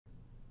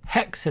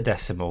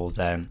Hexadecimal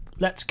then.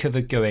 Let's cover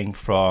going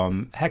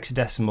from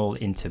hexadecimal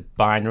into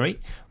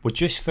binary. We're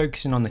just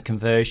focusing on the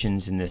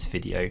conversions in this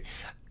video.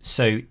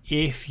 So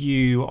if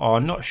you are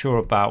not sure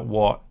about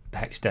what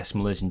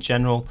hexadecimal is in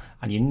general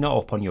and you're not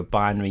up on your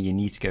binary, you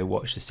need to go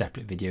watch the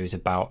separate videos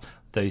about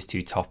those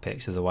two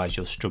topics, otherwise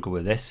you'll struggle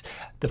with this.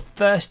 The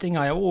first thing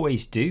I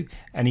always do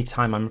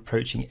anytime I'm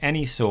approaching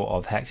any sort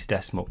of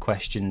hexadecimal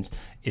questions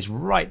is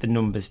write the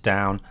numbers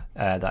down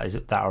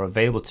that are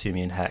available to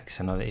me in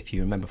hex. And if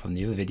you remember from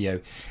the other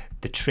video,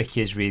 the trick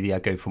is really I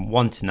go from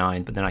 1 to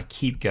 9, but then I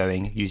keep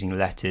going using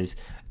letters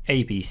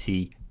A, B,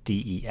 C,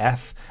 D, E,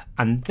 F,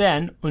 and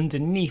then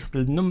underneath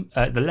the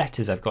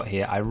letters I've got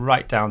here, I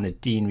write down the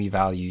denary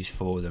values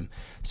for them.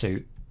 So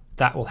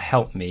that will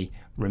help me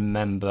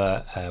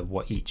remember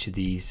what each of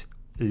these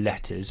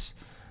letters,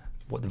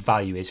 what the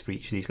value is for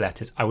each of these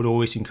letters. I would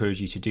always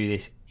encourage you to do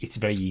this. It's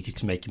very easy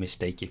to make a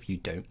mistake if you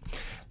don't.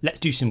 Let's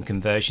do some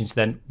conversions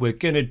then. We're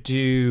going to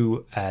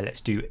do,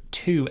 let's do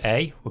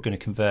 2A. We're going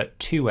to convert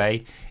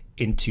 2A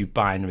into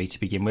binary to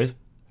begin with.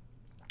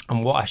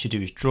 And what I should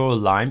do is draw a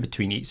line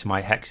between each of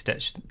my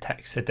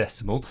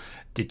hexadecimal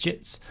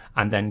digits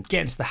and then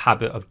get into the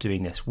habit of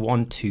doing this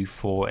 1, 2,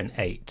 4 and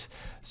 8.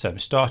 So I'm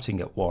starting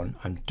at 1,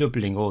 I'm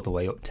doubling all the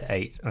way up to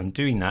 8. And I'm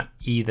doing that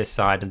either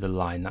side of the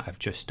line that I've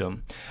just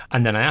done.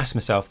 And then I ask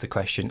myself the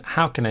question,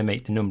 how can I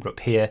make the number up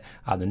here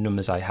out of the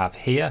numbers I have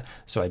here?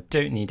 So I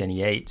don't need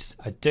any 8s,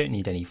 I don't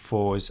need any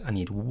 4s, I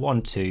need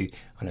 1, 2,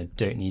 and I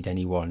don't need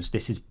any 1s.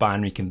 This is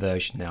binary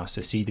conversion now,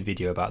 so see the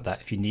video about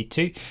that if you need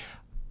to.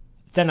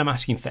 Then I'm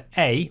asking for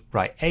A,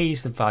 right, A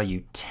is the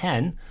value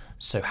 10,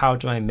 so how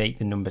do I make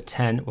the number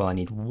 10? Well, I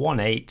need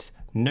 1 8,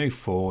 no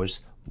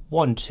 4s,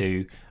 1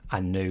 2,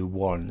 and no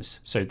 1s.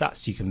 So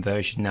that's your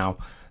conversion now.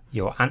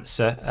 Your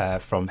answer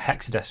from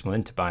hexadecimal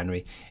into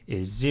binary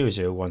is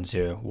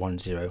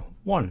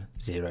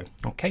 00101010.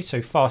 Okay,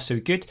 so far so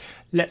good.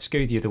 Let's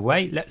go the other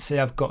way. Let's say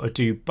I've got to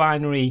do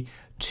binary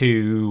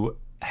to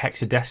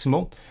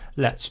hexadecimal.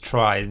 Let's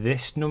try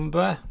this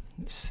number.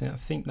 Let's see, I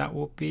think that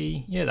will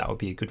be, yeah, that would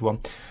be a good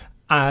one.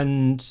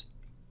 And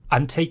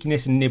I'm taking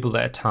this a nibble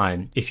at a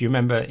time. If you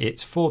remember,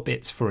 it's 4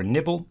 bits for a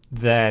nibble,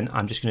 then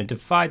I'm just going to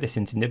divide this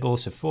into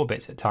nibbles, so 4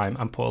 bits at a time,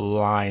 and put a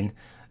line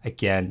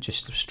again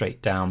just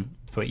straight down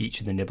for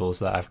each of the nibbles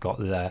that I've got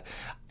there.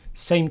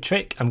 Same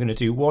trick, I'm going to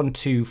do 1,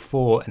 2,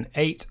 4 and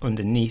 8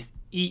 underneath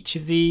each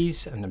of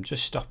these, and I'm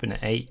just stopping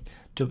at 8,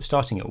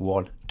 starting at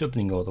 1,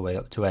 doubling all the way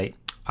up to 8,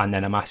 and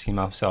then I'm asking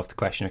myself the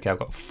question, okay, I've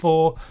got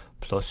 4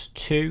 plus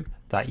 2,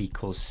 that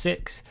equals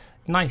 6.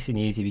 Nice and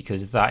easy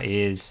because that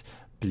is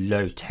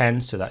below 10,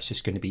 so that's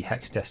just going to be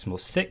hexadecimal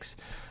 6.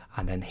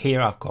 And then here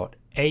I've got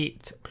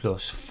 8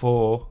 plus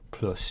 4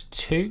 plus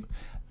 2,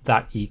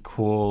 that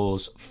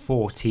equals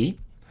 14.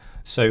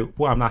 So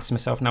what I'm asking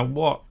myself now,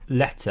 what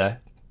letter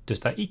does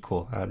that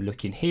equal? I'm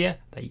looking here,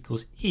 that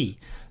equals E.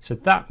 So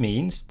that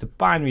means the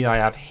binary I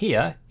have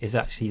here is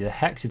actually the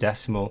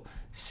hexadecimal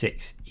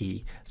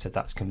 6E. So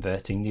that's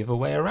converting the other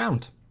way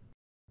around.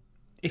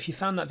 If you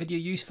found that video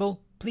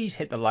useful, please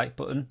hit the like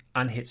button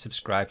and hit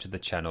subscribe to the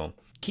channel.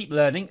 Keep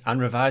learning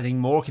and revising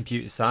more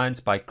computer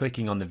science by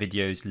clicking on the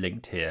videos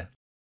linked here.